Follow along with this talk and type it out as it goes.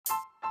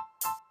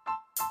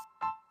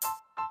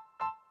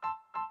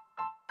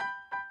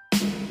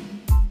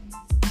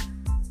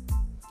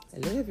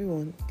Hello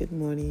everyone, good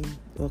morning.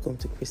 Welcome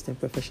to Christian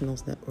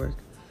Professionals Network.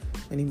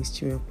 My name is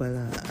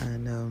Chimiopala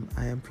and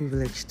I am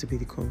privileged to be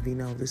the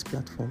convener of this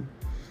platform.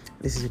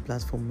 This is a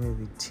platform where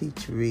we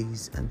teach,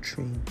 raise and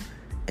train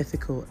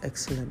ethical,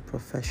 excellent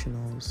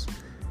professionals,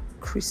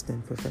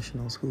 Christian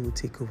professionals who will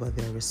take over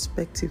their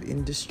respective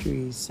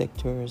industries,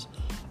 sectors,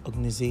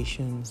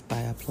 organizations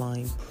by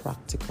applying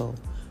practical,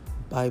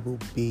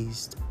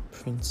 Bible-based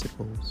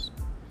principles.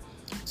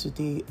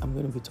 Today, I'm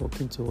going to be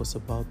talking to us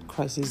about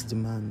crisis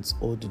demands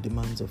or the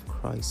demands of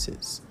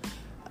crisis.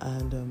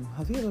 And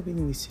have you ever been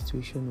in a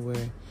situation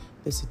where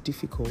there's a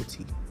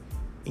difficulty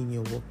in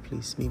your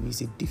workplace? Maybe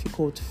it's a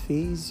difficult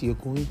phase you're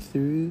going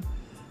through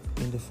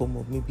in the form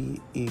of maybe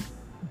a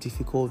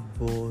difficult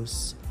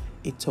boss,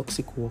 a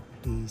toxic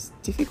workplace,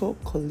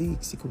 difficult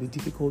colleagues, it could be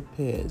difficult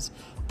peers,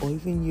 or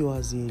even you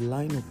as a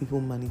line of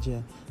people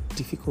manager,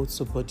 difficult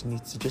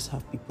subordinates. You just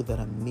have people that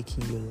are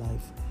making your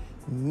life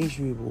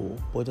miserable,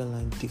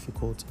 borderline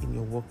difficult in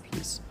your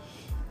workplace.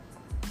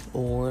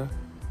 Or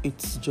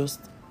it's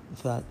just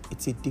that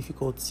it's a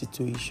difficult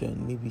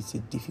situation. Maybe it's a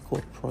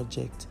difficult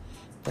project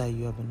that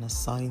you have been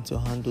assigned to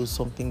handle,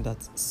 something that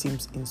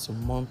seems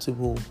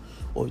insurmountable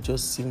or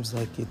just seems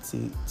like it's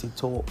a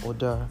tall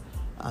order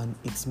and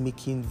it's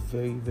making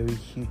very, very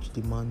huge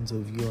demands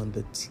of you and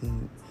the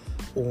team.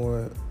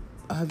 Or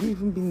have you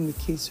even been in a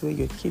case where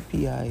your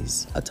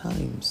KPIs at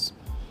times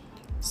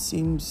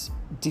seems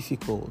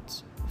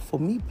difficult? For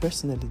me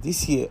personally,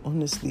 this year,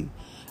 honestly,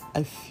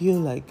 I feel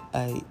like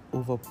I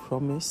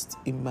overpromised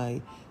in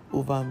my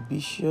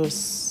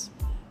overambitious,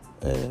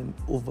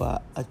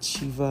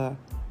 overachiever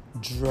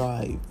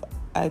drive.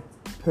 I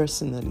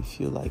personally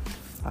feel like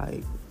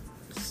I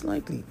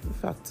slightly, in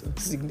fact,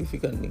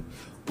 significantly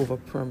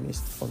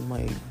overpromised on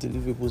my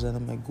deliverables and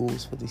on my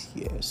goals for this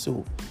year.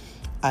 So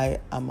I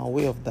am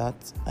aware of that.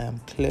 I am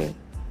clear.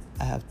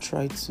 I have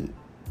tried to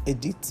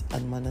edit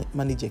and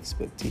manage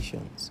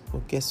expectations.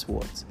 But guess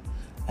what?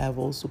 I have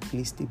also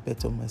placed a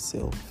bet on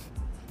myself.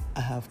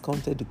 I have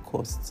counted the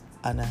costs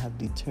and I have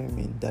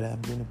determined that I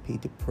am going to pay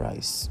the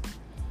price.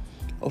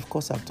 Of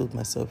course, I've told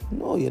myself,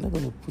 no, you're not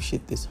going to push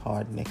it this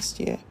hard next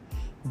year.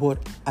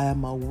 But I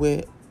am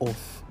aware of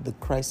the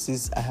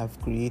crisis I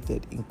have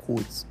created, in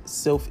quotes,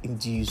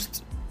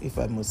 self-induced, if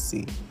I must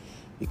say,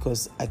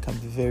 because I can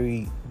be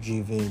very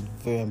driven,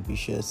 very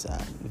ambitious,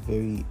 and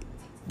very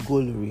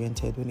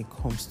goal-oriented when it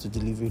comes to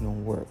delivering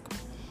on work.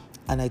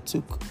 And I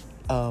took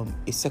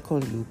a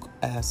second look.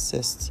 I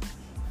assessed,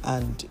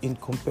 and in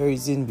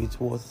comparison with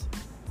what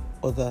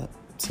other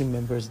team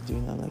members are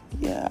doing, I'm like,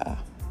 yeah,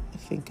 I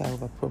think I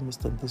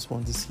overpromised on this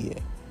one this year.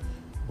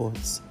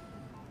 But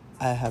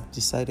I have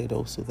decided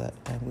also that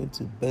I'm going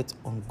to bet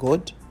on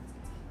God.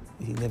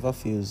 He never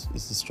fails.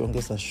 It's the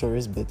strongest and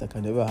surest bet I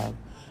can ever have.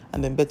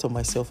 And then bet on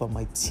myself and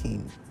my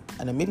team.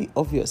 And I made it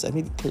obvious, I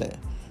made it clear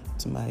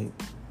to my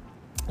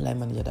line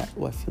manager that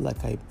I feel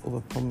like I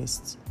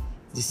overpromised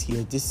this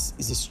year. This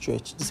is a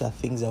stretch. These are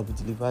things that will be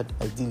delivered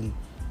ideally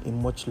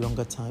in much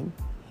longer time.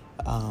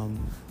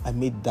 I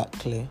made that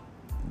clear,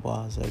 but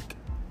I was like,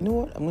 you know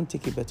what? I'm going to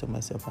take a bet on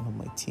myself and on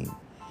my team.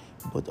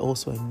 But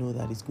also I know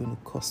that it's going to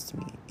cost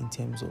me in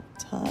terms of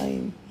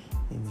time,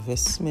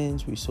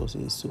 investment,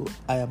 resources. So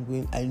I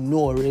know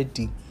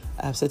already,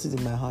 I have set it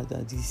in my heart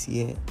that this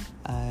year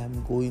I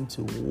am going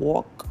to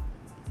work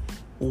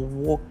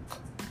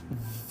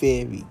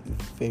very,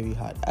 very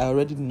hard. I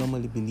already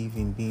normally believe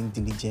in being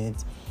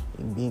diligent,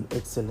 in being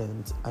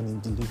excellent, and in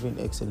delivering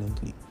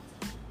excellently.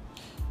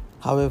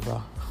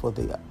 However, for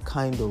the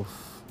kind of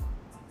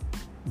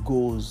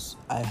goals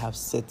I have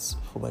set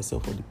for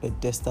myself, or the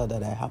pedestal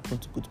that I happen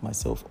to put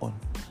myself on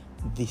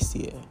this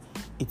year,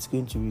 it's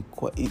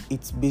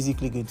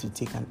basically going to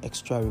take an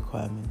extra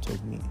requirement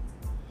of me.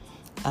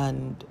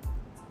 And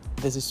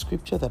there's a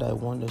scripture that I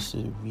want us to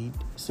read.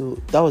 So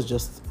that was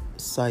just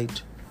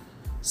side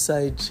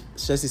gist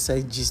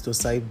or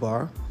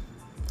sidebar.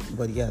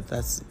 But yeah,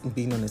 that's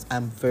being honest.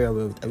 I'm very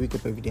aware of it. I wake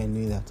up every day and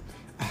know that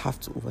I have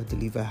to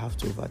over-deliver, I have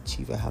to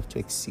overachieve, I have to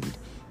exceed,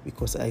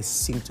 because I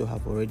seem to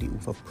have already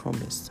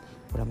over-promised.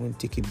 But I'm going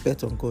to take a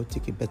bet on God,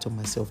 take a bet on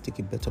myself, take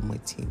a bet on my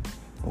team.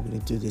 I'm going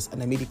to do this.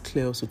 And I made it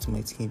clear also to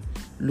my team,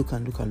 look.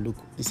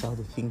 These are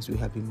the things we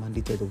have been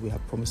mandated or we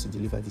have promised to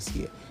deliver this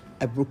year.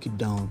 I broke it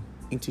down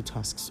into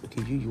tasks.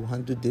 Okay, you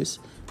handle this,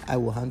 I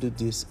will handle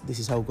this. This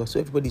is how it goes. So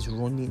everybody's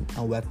running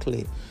and we're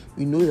clear.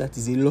 We know that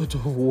is a lot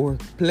of work,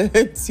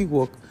 plenty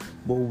work,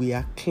 but we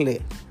are clear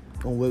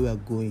on where we are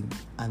going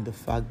and the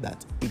fact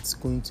that it's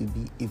going to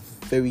be a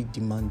very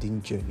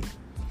demanding journey.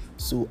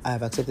 So I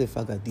have accepted the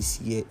fact that this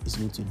year is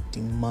going to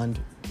demand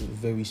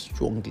very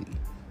strongly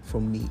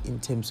from me in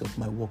terms of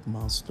my work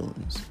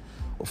milestones.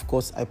 Of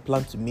course, I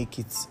plan to make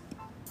it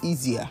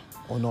easier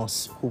on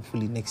us,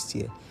 hopefully next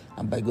year.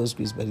 And by God's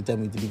grace, by the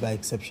time we deliver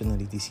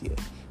exceptionally this year.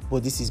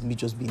 But this is me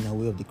just being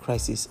aware of the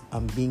crisis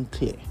and being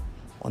clear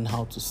on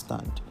how to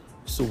stand.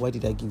 So why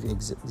did I give you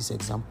this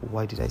example?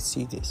 Why did I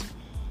say this?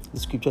 The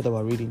scripture that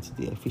we're reading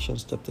today,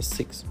 Ephesians chapter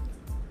 6,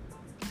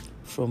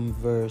 from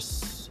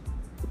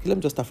let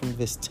me just start from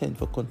verse 10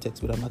 for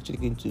context, but I'm actually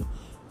going to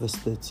verse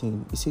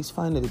 13. It says,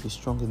 finally be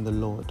strong in the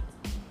Lord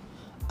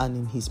and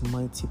in his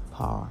mighty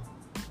power.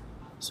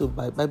 So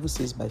Bible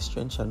says, by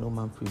strength shall no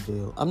man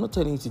prevail. I'm not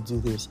telling you to do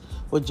this,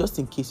 but just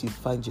in case you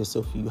find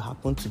yourself, you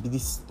happen to be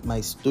this,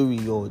 my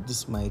story or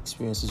this, my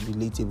experience is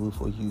relatable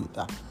for you,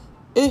 that,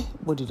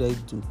 what did I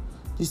do?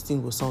 This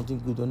thing was sounding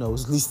good when I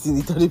was listening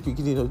it at the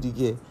beginning of the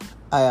year.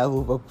 I have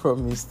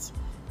overpromised.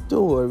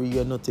 Don't worry,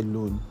 you're not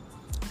alone.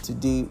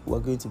 Today,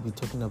 we're going to be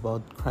talking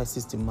about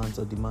crisis demands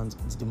or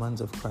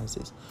demands of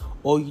crisis.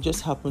 Or you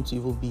just happen to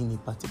even be in a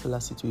particular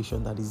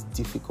situation that is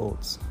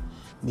difficult.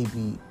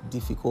 Maybe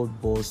difficult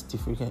boss,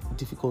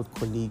 difficult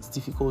colleagues,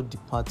 difficult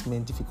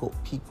department, difficult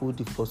people,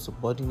 difficult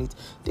subordinates,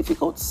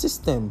 difficult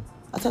system.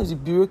 At times, the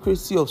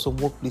bureaucracy of some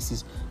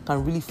workplaces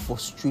can really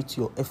frustrate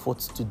your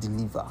efforts to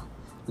deliver.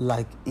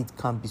 Like, it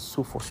can be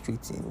so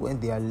frustrating when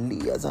there are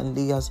layers and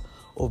layers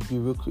of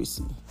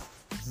bureaucracy.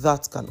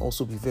 That can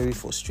also be very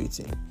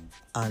frustrating,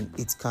 and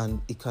it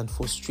can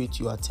frustrate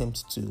your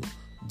attempt to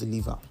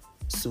deliver.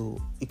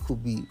 So it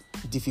could be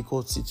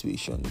difficult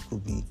situation, it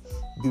could be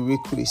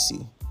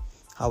bureaucracy.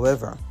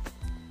 However,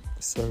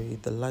 sorry,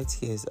 the light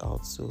here is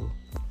out, so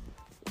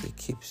it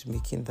keeps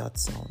making that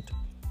sound.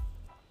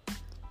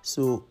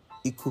 So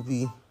it could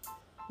be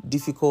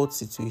difficult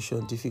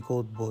situation,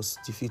 difficult boss,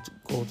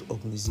 difficult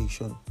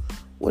organization.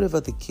 Whatever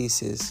the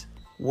case is,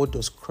 what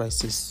does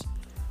crisis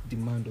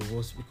demand of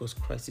us? Because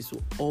crisis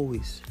will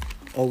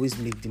always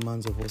make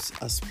demands of us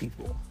as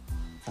people.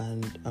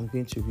 And I'm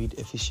going to read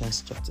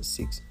Ephesians chapter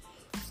 6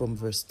 from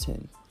verse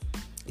 10.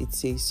 It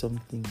says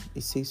something.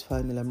 It says,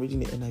 finally, I'm reading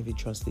the NIV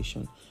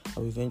translation. I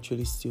will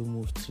eventually still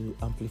move to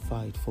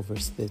Amplified for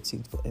verse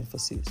 13 for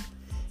emphasis.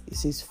 It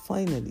says,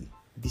 finally,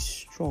 be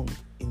strong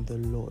in the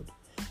Lord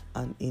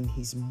and in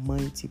his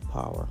mighty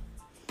power.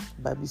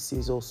 The Bible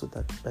says also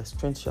that by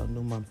strength shall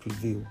no man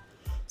prevail.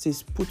 It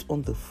says, put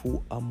on the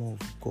full armor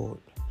of God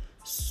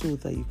so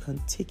that you can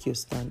take your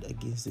stand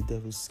against the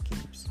devil's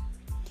schemes.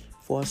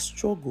 For our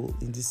struggle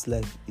in this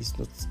life is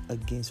not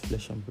against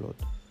flesh and blood,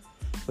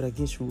 but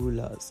against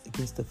rulers,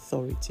 against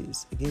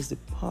authorities, against the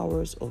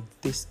powers of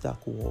this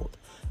dark world,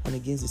 and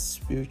against the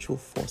spiritual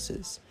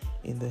forces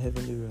in the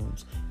heavenly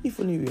realms. If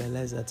only you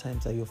realize at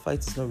times that your fight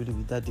is not really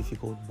with that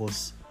difficult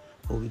boss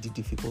or with the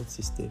difficult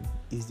system,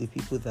 it's the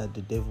people that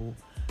the devil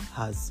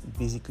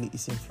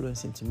is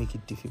influencing to make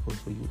it difficult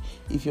for you.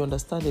 If you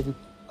understand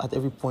at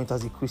every point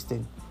as a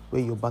Christian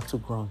where your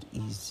battleground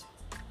is,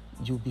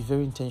 you'll be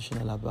very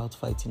intentional about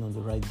fighting on the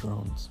right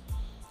grounds.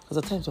 Because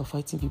at times you're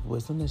fighting people, but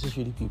it's not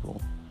necessarily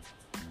people.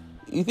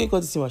 You think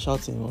all this thing we're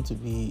shouting, you want to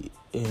be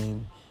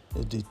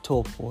the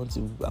top,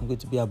 I'm going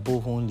to be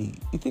above only.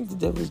 You think the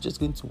devil is just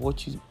going to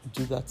watch you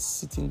do that,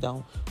 sitting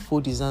down,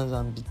 fold his hands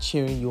and be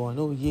cheering you on?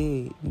 Oh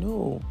yeah,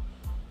 no.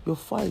 Your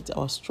fight,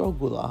 our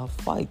struggle, our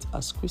fight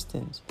as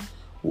Christians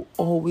will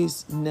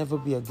always never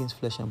be against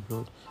flesh and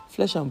blood.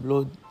 Flesh and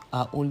blood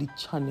are only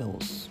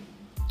channels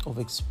of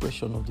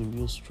expression of the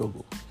real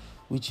struggle,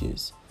 which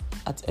is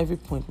at every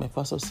point, my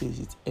pastor says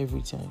it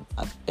every time,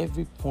 at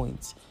every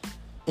point,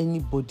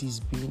 anybody is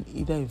being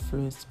either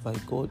influenced by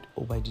God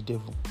or by the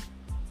devil.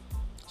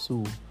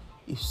 So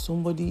if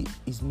somebody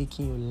is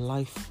making your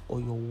life or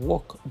your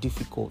work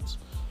difficult,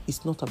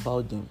 it's not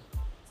about them.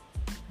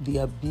 They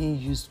are being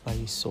used by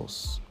a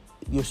source.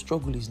 Your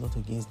struggle is not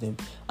against them.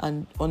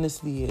 And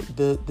honestly,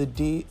 the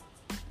day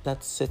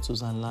that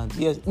settles and lands,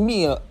 yes,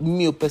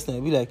 me personally,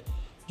 I'll be like,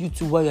 you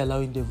two, why are you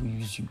allowing the devil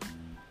use you?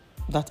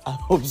 That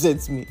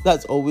upsets me.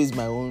 That's always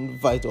my own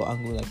fight or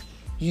angle. Like,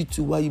 you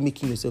two, why are you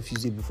making yourself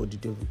usable for the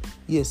devil?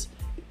 Yes,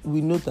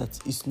 we know that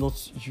it's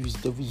not you, it's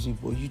the devil using you,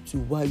 but you two,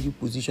 why are you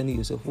positioning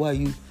yourself? Why are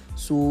you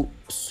so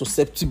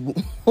susceptible?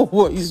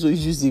 Why are you so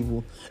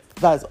usable?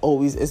 That's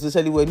always,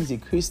 especially when he's a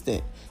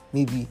Christian.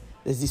 Maybe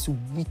there's this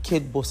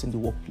wicked boss in the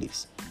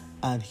workplace,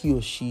 and he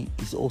or she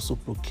is also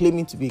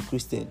proclaiming to be a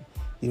Christian.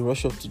 They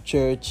rush up to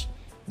church.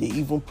 They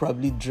even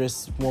probably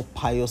dress more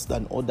pious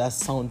than others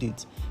sound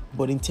it.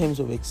 But in terms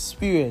of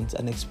experience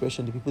and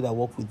expression, the people that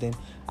work with them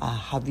are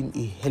having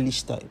a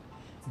hellish time.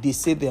 They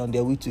say they're on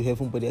their way to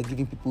heaven, but they're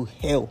giving people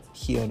hell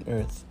here on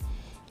earth.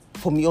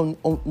 For me,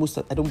 almost,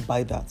 I don't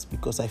buy that,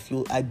 because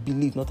I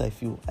believe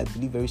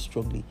very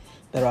strongly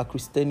that our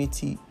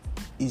Christianity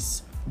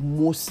is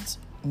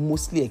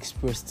mostly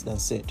expressed than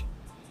said.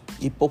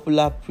 A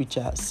popular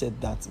preacher said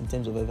that in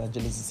terms of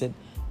evangelism. He said,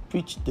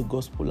 preach the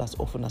gospel as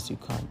often as you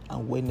can,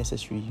 and when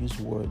necessary, use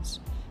words.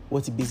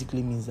 What it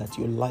basically means that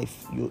your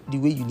life, the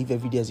way you live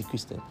every day as a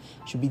Christian,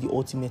 should be the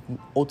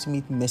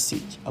ultimate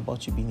message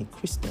about you being a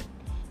Christian.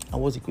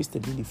 And what's a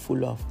Christian? Being a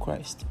follower of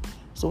Christ.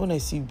 So when I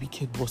see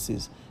wicked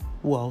bosses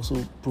who are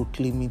also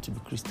proclaiming to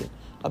be Christian,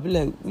 I'll be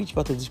like, which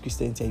part of this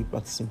Christianity are you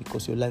practicing?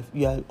 Because your life,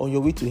 you are on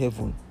your way to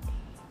heaven,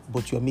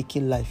 but you are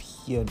making life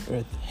here on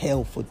earth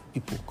hell for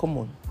people. Come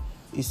on.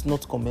 It's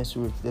not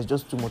commensurate. There's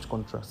just too much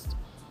contrast.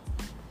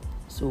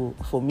 So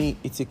for me,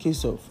 it's a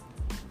case of,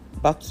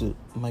 back to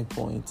my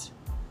point,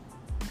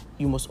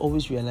 you must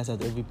always realize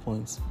at every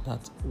point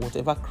that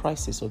whatever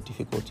crisis or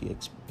difficulty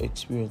you're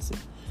experiencing,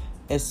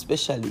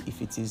 especially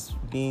if it is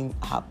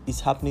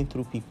happening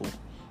through people,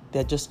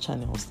 they're just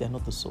channels, they're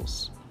not the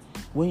source.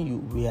 When you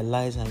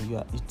realize and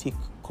you take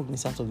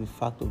cognizant of the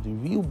fact of the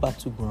real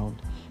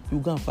battleground, you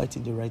go and fight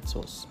in the right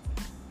source.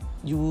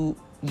 You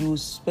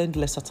spend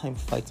lesser time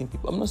fighting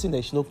people. I'm not saying that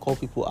you should not call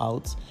people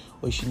out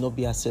or you should not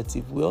be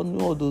assertive. We all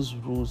know all those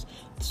rules.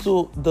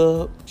 So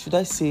the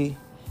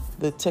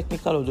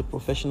technical or the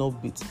professional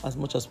bit, as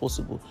much as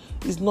possible,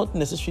 is not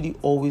necessarily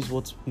always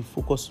what we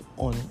focus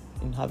on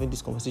in having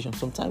this conversation.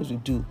 Sometimes we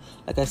do.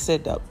 Like I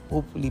said, that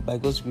hopefully by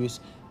God's grace,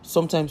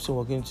 sometimes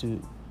we're going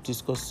to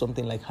discuss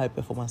something like high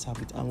performance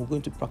habit, and we're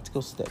going to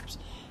practical steps.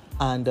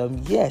 And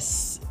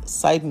yes,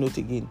 side note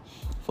again,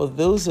 for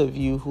those of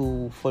you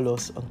who follow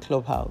us on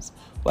Clubhouse,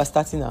 we're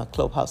starting our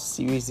Clubhouse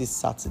series this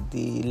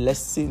Saturday,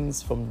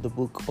 Lessons from the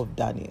Book of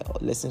Daniel,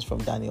 Lessons from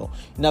Daniel.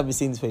 You know, I've been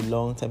saying this for a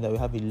long time, that we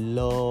have a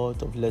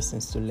lot of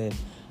lessons to learn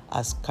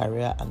as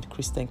career and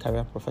Christian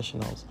career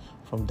professionals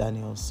from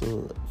Daniel.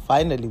 So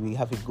finally, we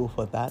have a go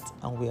for that,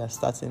 and we are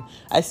starting.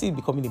 I see it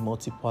becoming a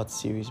multi-part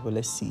series, but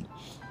let's see.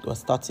 We're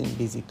starting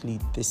basically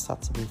this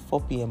Saturday,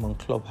 4 p.m. on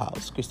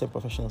Clubhouse, Christian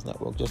Professionals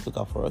Network. Just look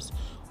out for us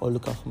or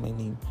look out for my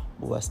name.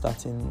 But we're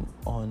starting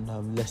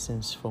on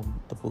lessons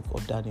from the book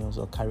of Daniel,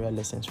 or career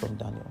lessons from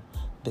Daniel,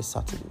 this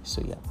Saturday.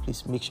 So yeah,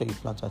 please make sure you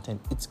plan to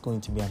attend. It's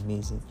going to be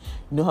amazing.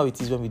 You know how it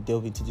is when we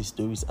delve into these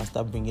stories and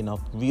start bringing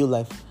out real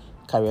life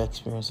career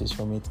experiences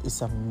from it.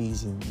 It's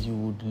amazing. You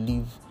would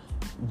live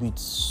with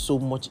so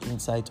much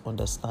insight,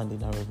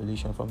 understanding, and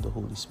revelation from the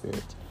Holy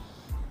Spirit.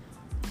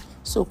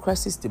 So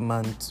crisis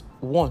demand,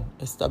 one,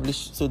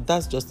 established. So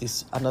that's just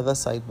this another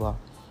sidebar.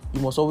 You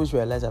must always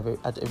realize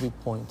at every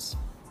point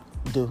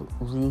the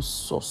real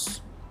source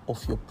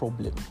of your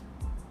problem,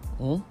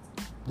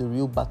 the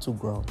real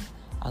battleground,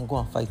 and go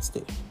and fight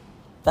there.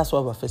 That's why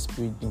we're first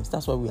spirit beings.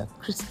 That's why we are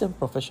Christian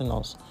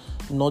professionals,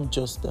 not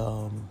just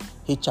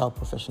HR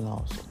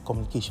professionals,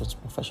 communications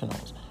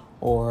professionals,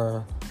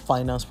 or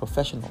finance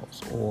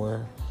professionals,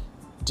 or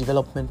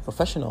development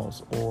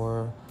professionals,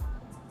 or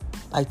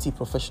IT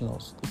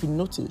professionals. If you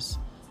notice,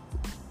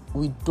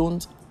 we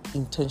don't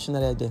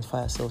intentionally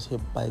identify ourselves here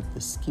by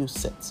the skill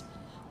set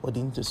or the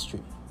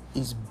industry.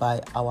 It's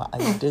by our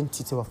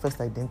identity, our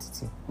first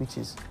identity, which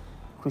is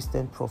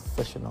Christian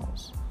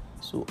professionals.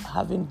 So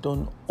having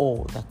done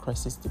all that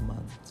crisis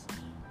demands,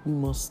 we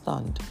must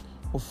stand.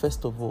 But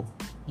first of all,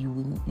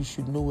 you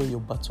should know where your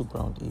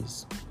battleground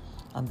is.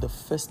 And the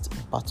first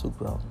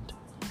battleground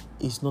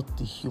is not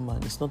the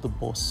human, it's not the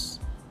boss,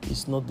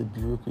 it's not the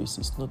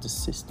bureaucracy, it's not the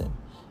system.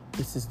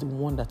 It is the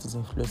one that is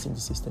influencing the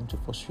system to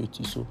frustrate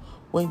you. So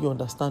when you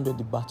understand where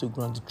the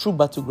battleground, the true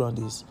battleground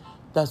is,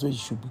 that's where you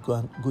should be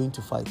going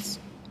to fight.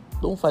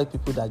 Don't fight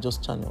people that are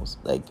just channels.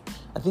 Like,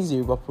 I think it's a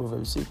Yoruba proverb,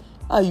 you say,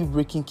 are you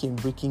breaking cane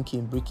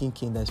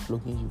that is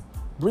flogging you?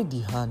 Break the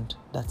hand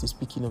that is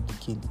picking up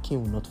the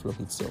cane will not flog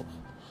itself.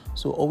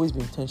 So always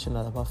be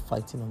intentional about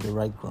fighting on the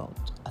right ground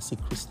as a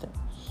Christian,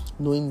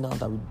 knowing now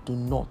that we do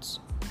not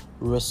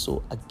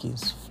wrestle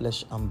against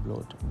flesh and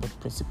blood, but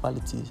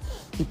principalities.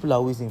 People are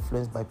always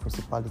influenced by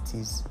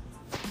principalities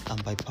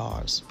and by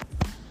powers.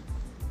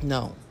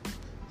 Now,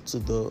 to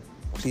the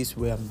place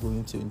where I'm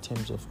going to in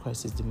terms of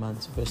crisis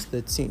demands, verse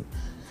 13.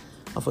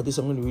 And for this,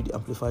 I'm going to read the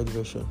Amplified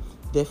Version.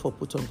 Therefore,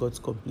 put on God's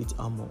complete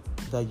armor,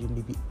 that you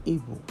may be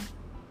able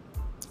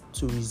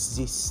to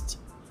resist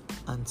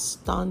and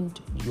stand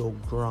your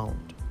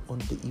ground on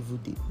the evil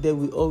day. There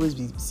will always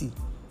be,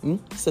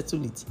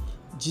 settle it.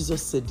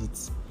 Jesus said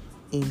it.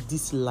 In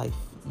this life,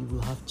 you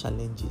will have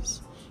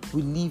challenges.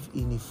 We live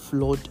in a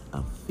flawed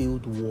and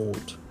failed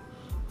world.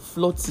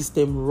 Flawed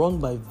system run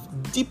by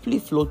deeply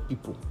flawed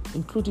people,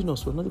 including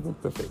us. We're not even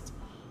perfect.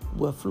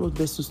 We're flawed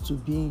vessels to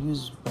being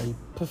used by a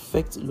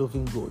perfect,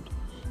 loving God.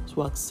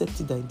 So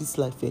accept it that in this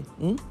life,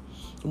 no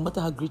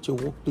matter how great your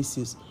workplace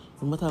is,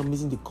 no matter how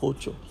amazing the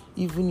culture,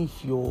 even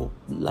if your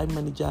line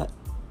manager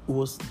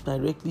was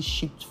directly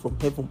shipped from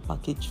heaven,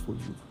 packaged for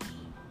you,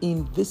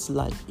 in this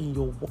life, in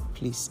your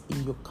workplace,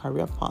 in your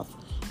career path,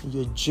 in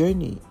your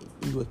journey,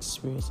 in your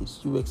experiences,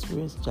 you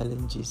experience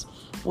challenges,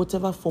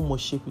 whatever form or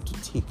shape it will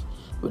take,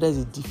 whether it's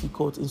a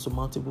difficult,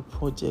 insurmountable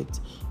project,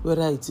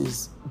 whether it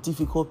is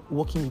difficult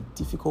working with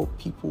difficult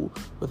people,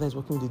 whether it's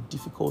working with a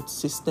difficult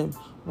system,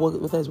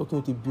 whether it's working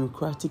with a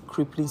bureaucratic,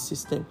 crippling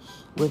system,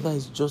 whether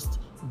it's just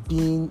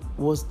being,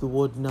 what's the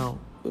word now,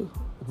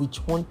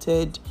 which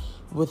wanted,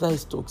 whether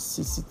it's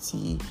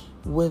toxicity,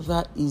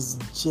 whether it's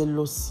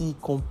jealousy,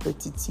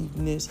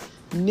 competitiveness,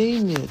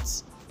 name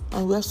it.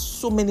 And we have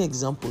so many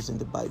examples in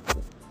the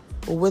Bible.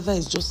 Or whether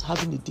it's just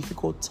having a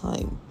difficult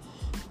time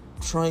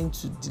trying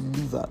to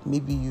deliver.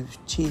 Maybe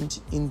you've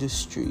changed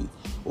industry,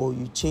 or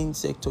you change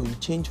sector, you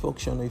change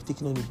function, or you've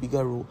taken on a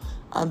bigger role,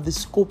 and the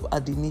scope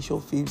at the initial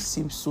phase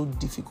seems so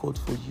difficult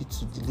for you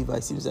to deliver.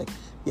 It seems like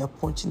you're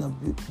punching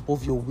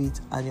above your weight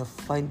and you're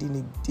finding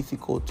it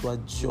difficult to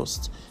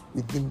adjust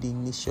within the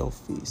initial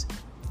phase.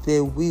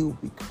 There will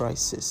be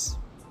crisis.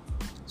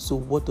 So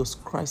what does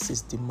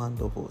crisis demand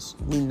of us?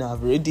 Me now,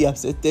 I've already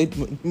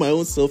accepted my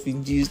own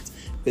self-induced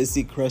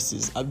basic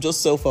crisis. I'm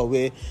just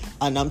self-aware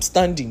and I'm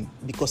standing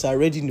because I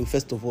already know,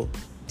 first of all,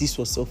 this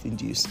was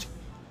self-induced.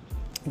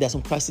 There are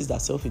some crises that are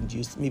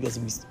self-induced, maybe as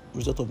a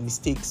result of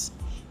mistakes,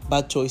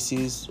 bad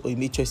choices, or you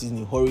made choices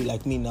in a hurry.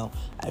 Like me now,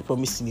 I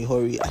promised in a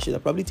hurry. I should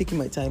have probably taken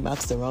my time,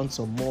 asked around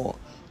some more.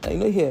 I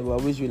know here we're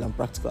always real and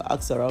practical.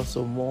 Asked around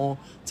some more,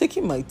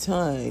 taking my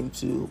time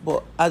to.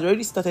 But I'd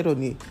already started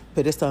on a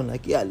pedestal. I'm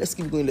like, yeah, let's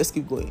keep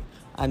going.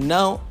 And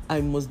now I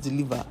must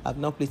deliver. I've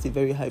now placed a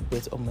very high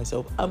bet on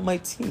myself and my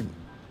team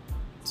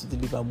to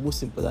deliver.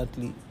 Most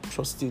importantly,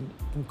 trusting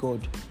in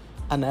God.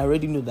 And I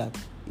already know that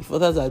if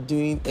others are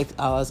doing X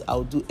hours,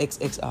 I'll do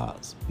XX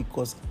hours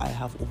because I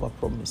have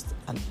overpromised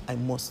and I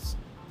must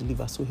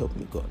deliver. So help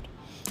me God.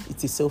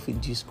 It's a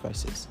self-induced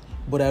crisis,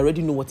 but I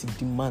already know what it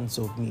demands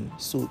of me.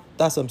 So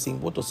that's what I'm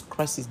saying. What does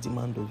crisis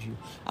demand of you?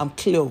 I'm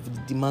clear of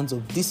the demands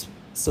of this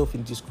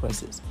self-induced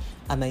crisis,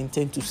 and I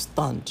intend to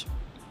stand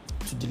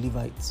to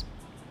deliver it.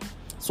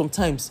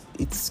 Sometimes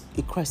it's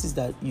a crisis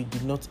that you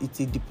did not, it's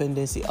a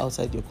dependency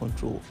outside your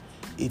control.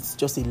 It's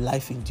just a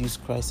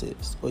life-induced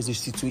crisis, or it's a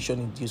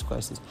situation-induced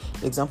crisis.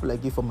 The example I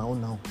gave for my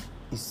own now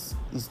is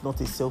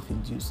not a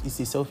self-induced, it's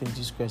a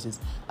self-induced crisis.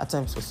 At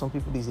times, for some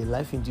people, it's a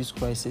life-induced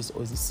crisis,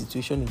 or it's a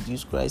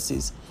situation-induced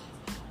crisis,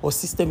 or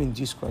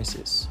system-induced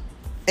crisis.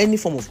 Any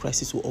form of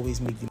crisis will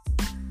always make them.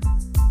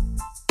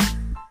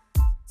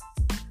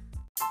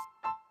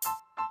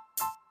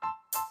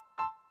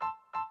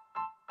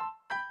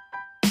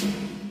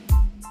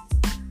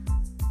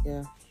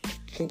 Yeah,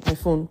 I think my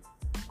phone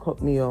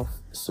cut me off.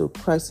 So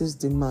crisis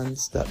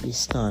demands that we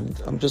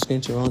stand. I'm just going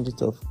to round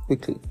it off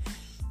quickly.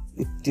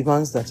 It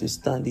demands that you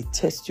stand. It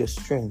tests your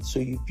strength. So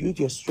you build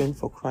your strength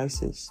for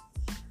crisis.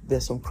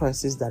 There's some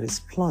crisis that is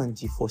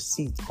planned. You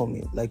foresee it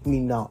coming. Like me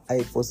now,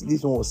 I foresee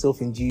this one was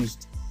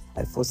self-induced.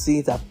 I foresee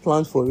it. I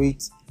planned for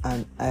it,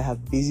 and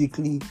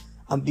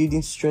I'm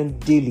building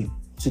strength daily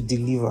to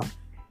deliver.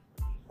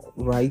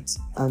 Right?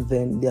 And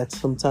then there are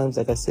sometimes,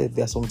 like I said,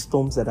 there are some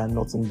storms that are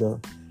not in the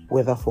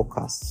weather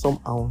forecast. Some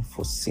are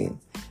unforeseen,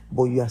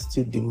 but you are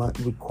still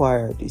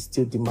required. It's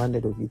still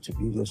demanded of you to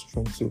build your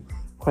strength. So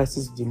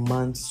crisis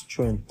demands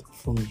strength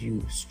from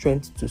you,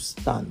 strength to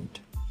stand.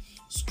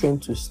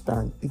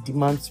 It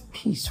demands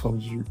peace from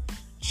you.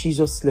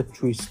 Jesus slept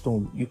through a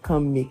storm. You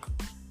can't make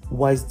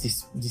wise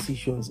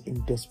decisions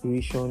in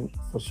desperation,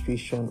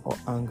 frustration, or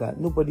anger.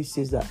 Nobody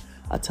says that.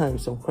 At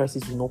times, some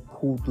crises will not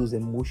pull those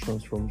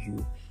emotions from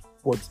you.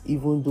 But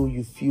even though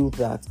you feel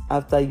that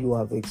after you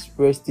have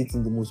expressed it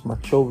in the most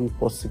mature way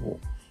possible,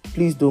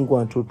 please don't go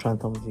and throw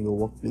tantrums in your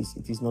workplace.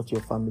 It is not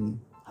your family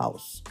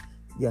house.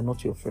 They are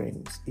not your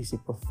friends. It's a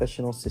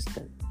professional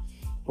system.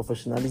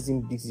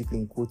 Professionalism, basically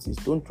in quotes, is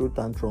don't throw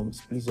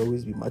tantrums. Please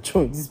always be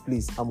mature in this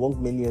place,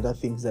 among many other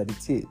things that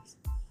it is.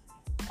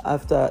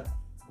 After,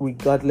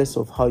 regardless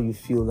of how you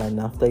feel, and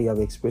after you have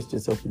expressed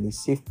yourself in a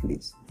safe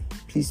place,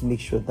 please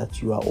make sure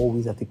that you are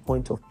always at a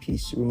point of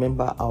peace.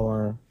 Remember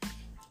our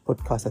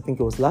podcast, I think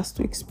it was last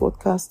week's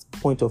podcast,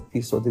 point of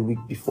peace, or the week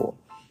before.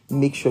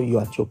 Make sure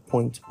you're at your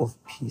point of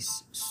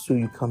peace so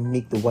you can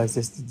make the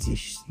wisest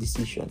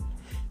decision.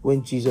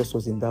 When Jesus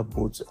was in that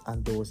boat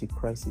and there was a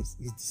crisis,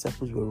 his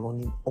disciples were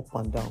running up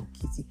and down,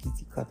 kitty,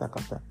 kata,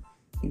 kata.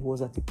 He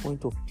was at a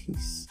point of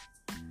peace.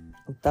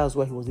 And that's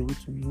why he was able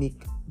to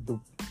make the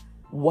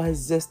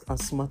wisest and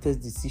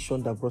smartest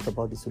decision that brought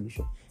about the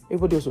solution.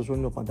 Everybody else was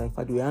running up and down. In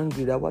fact, they were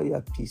angry. That's why you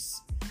had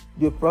peace.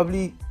 They were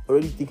probably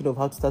already thinking of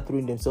how to start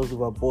throwing themselves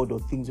overboard or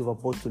things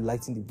overboard to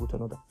lighten the boat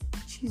and all that.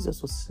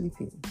 Jesus was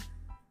sleeping.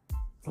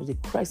 It was a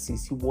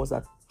crisis. He was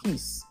at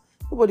peace.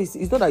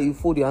 It's not that you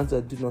fold your hands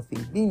and do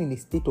nothing. Being in a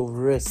state of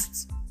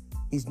rest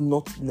is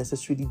not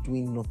necessarily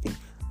doing nothing.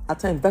 At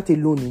times, that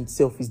alone in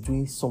itself is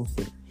doing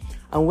something.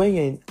 And when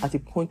you're at a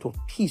point of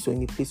peace or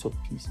in a place of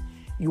peace,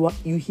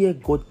 you hear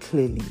God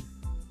clearly.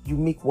 You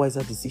make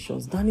wiser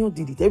decisions. Daniel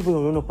did it.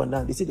 Everyone ran up and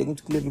down. They said they're going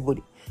to kill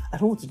everybody. I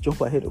don't want to jump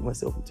ahead of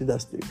myself into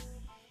that story.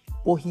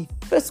 But he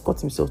first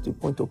got himself to a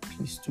point of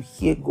peace to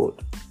hear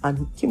God. And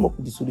he came up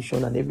with the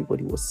solution and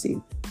everybody was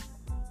saved.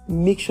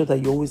 Make sure that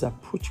you always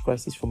approach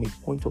crisis from a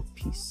point of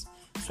peace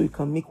so you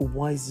can make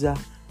wiser,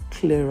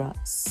 clearer,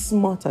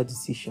 smarter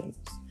decisions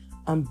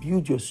and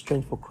build your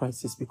strength for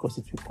crisis because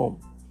it will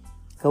come.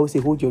 I always say,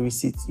 hold your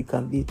receipts. You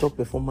can be a top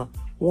performer.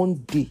 One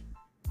day,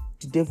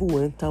 the devil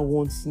will enter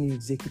one senior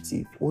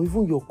executive or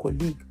even your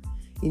colleague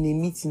in a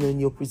meeting or in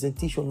your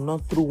presentation,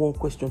 not throw one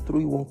question, throw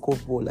you one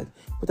curveball, like,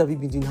 what have you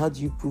been doing? How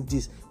do you prove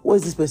this? What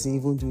is this person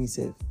even doing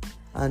self?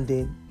 And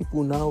then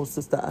people now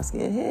also start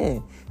asking,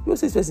 hey, you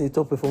say this person is a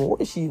top performer.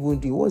 What is she even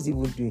doing? What is he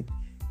even doing?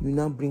 You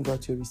now bring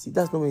out your receipt.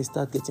 That's not when you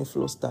start getting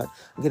flustered,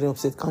 getting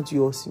upset. Can't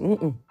you all see?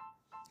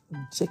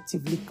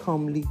 Objectively,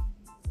 calmly,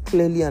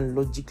 clearly, and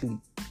logically,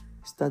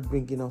 start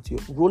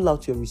roll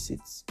out your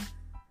receipts.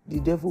 The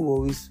devil will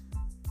always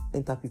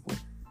enter people.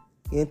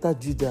 He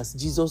entered Judas,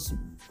 Jesus'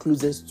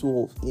 closest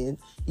 12.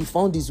 He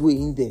found his way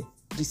in there.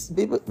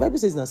 The Bible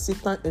says that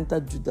Satan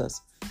entered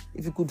Judas.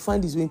 If he could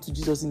find his way into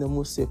Jesus in the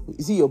most circle,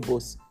 is he your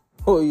boss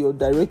or your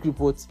direct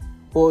report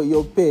or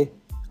your pay?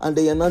 And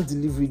they are not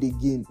delivered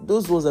again.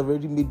 Those ones have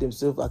already made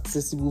themselves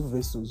accessible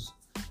vessels.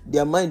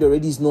 Their mind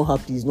already is not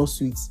happy, it's not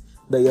sweet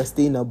that you are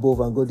staying above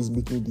and God is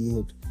making the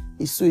head.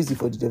 It's so easy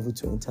for the devil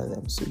to enter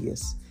them. So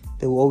yes,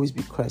 There will always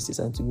be crisis,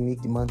 and to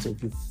make demands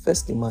of you.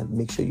 First demand,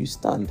 make sure you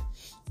stand.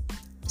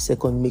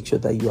 Second, make sure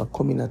that you are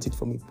coming at it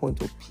from a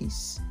point of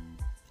peace.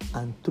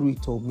 And through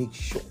it all, make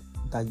sure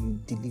that you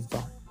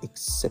deliver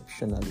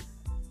exceptionally.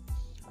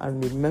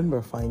 And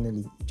remember,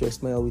 finally,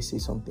 Joyce Meyer always say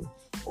something.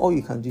 All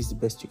you can do is the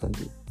best you can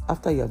do.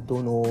 After you have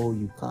done all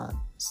you can,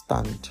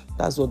 stand.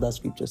 That's what that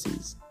scripture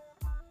says.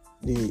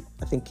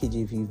 I think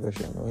KJV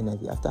version or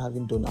NIV. After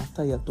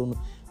you have done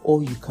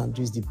all you can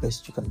do is the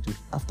best you can do.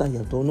 After you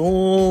have done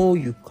all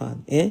you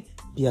can,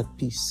 be at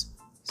peace.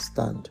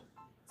 Stand.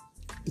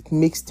 It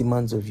makes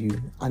demands of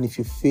you. And if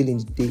you fail in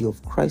the day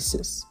of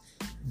crisis,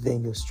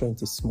 then your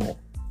strength is small.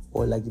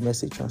 Or like the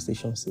Message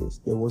translation says,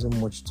 there wasn't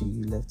much to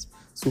you left.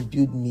 So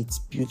build meat,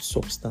 build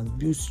substance,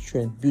 build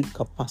strength, build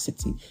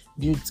capacity,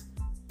 build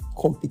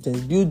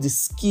competence, build the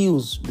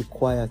skills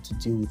required to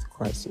deal with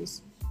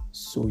crisis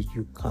so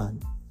you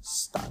can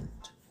stand.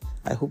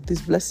 I hope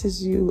this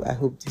blesses you. I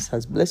hope this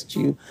has blessed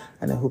you.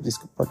 And I hope this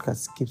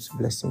podcast keeps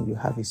blessing you.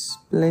 Have a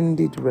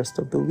splendid rest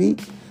of the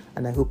week.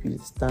 And I hope you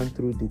stand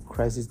through the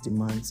crisis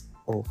demands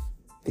of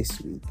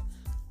this week.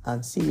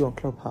 And see you on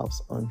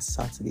Clubhouse on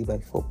Saturday by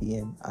 4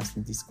 p.m. as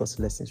we discuss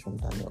lessons from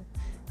Daniel.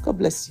 God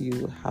bless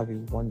you. Have a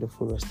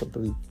wonderful rest of the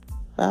week.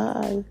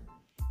 Bye.